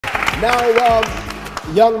Now,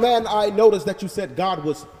 young man, I noticed that you said God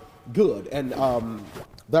was good, and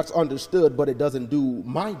that's understood, but it doesn't do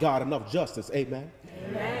my God enough justice. Amen.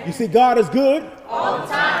 Amen. You see, God is good all the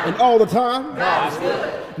time, and all the time God is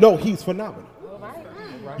good. No, he's phenomenal.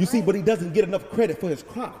 You see, but he doesn't get enough credit for his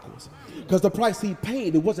chronicles, because the price he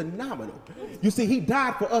paid, it wasn't nominal. You see, he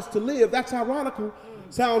died for us to live. That's ironical.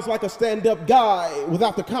 Sounds like a stand-up guy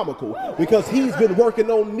without the comical, because he's been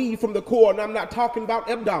working on me from the core, and I'm not talking about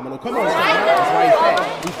abdominal. Come on,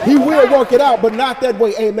 he will work it out, but not that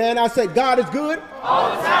way. Amen. I said God is good all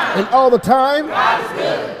the time, and all the time God is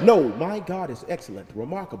good. No, my God is excellent,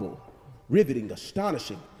 remarkable, riveting,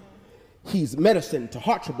 astonishing. He's medicine to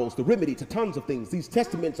heart troubles, the remedy to tons of things. These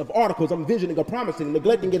testaments of articles I'm visioning are promising.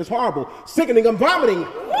 Neglecting it is horrible. Sickening, I'm vomiting.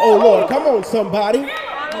 Oh, Lord, come on, somebody.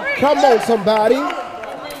 Come on, somebody.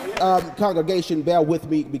 Congregation, bear with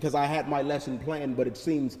me because I had my lesson planned, but it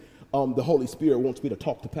seems the Holy Spirit wants me to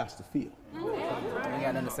talk to Pastor Phil.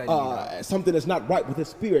 Something is not right with his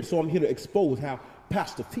spirit, so I'm here to expose how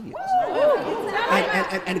Pastor feels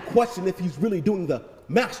and question if he's really doing the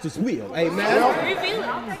Master's will.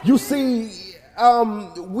 Amen. You see,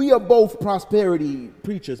 we are both prosperity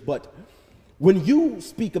preachers, but when you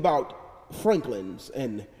speak about Franklin's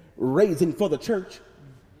and raising for the church,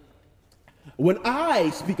 when I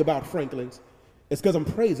speak about Franklin's, it's because I'm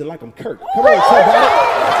praising like I'm Kirk. Come on,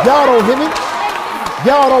 somebody. Y'all don't hear me?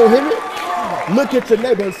 Y'all don't hear me? Look at your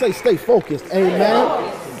neighbor and say, stay focused.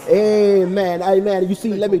 Amen. Amen. Amen. You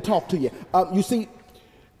see, let me talk to you. You see,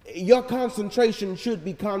 your concentration should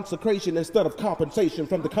be consecration instead of compensation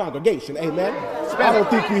from the congregation. Amen. I don't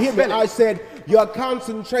think you hear me. I said your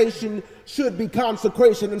concentration should be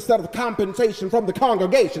consecration instead of compensation from the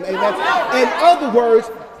congregation. Amen. In other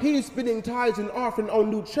words, he's spending tithes and offering on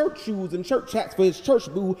new church shoes and church hats for his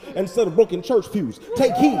church boo instead of broken church pews.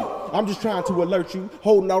 Take heed. I'm just trying to alert you.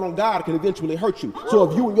 Holding out on God can eventually hurt you. So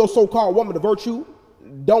if you and your so-called woman of virtue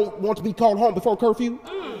don't want to be called home before curfew,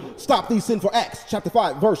 stop these sinful acts. Chapter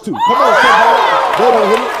 5, verse 2. Come on, somebody. They don't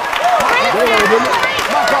hear me. They don't hear me.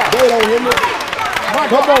 They don't hear me.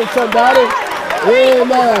 Come on, somebody.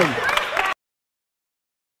 Amen.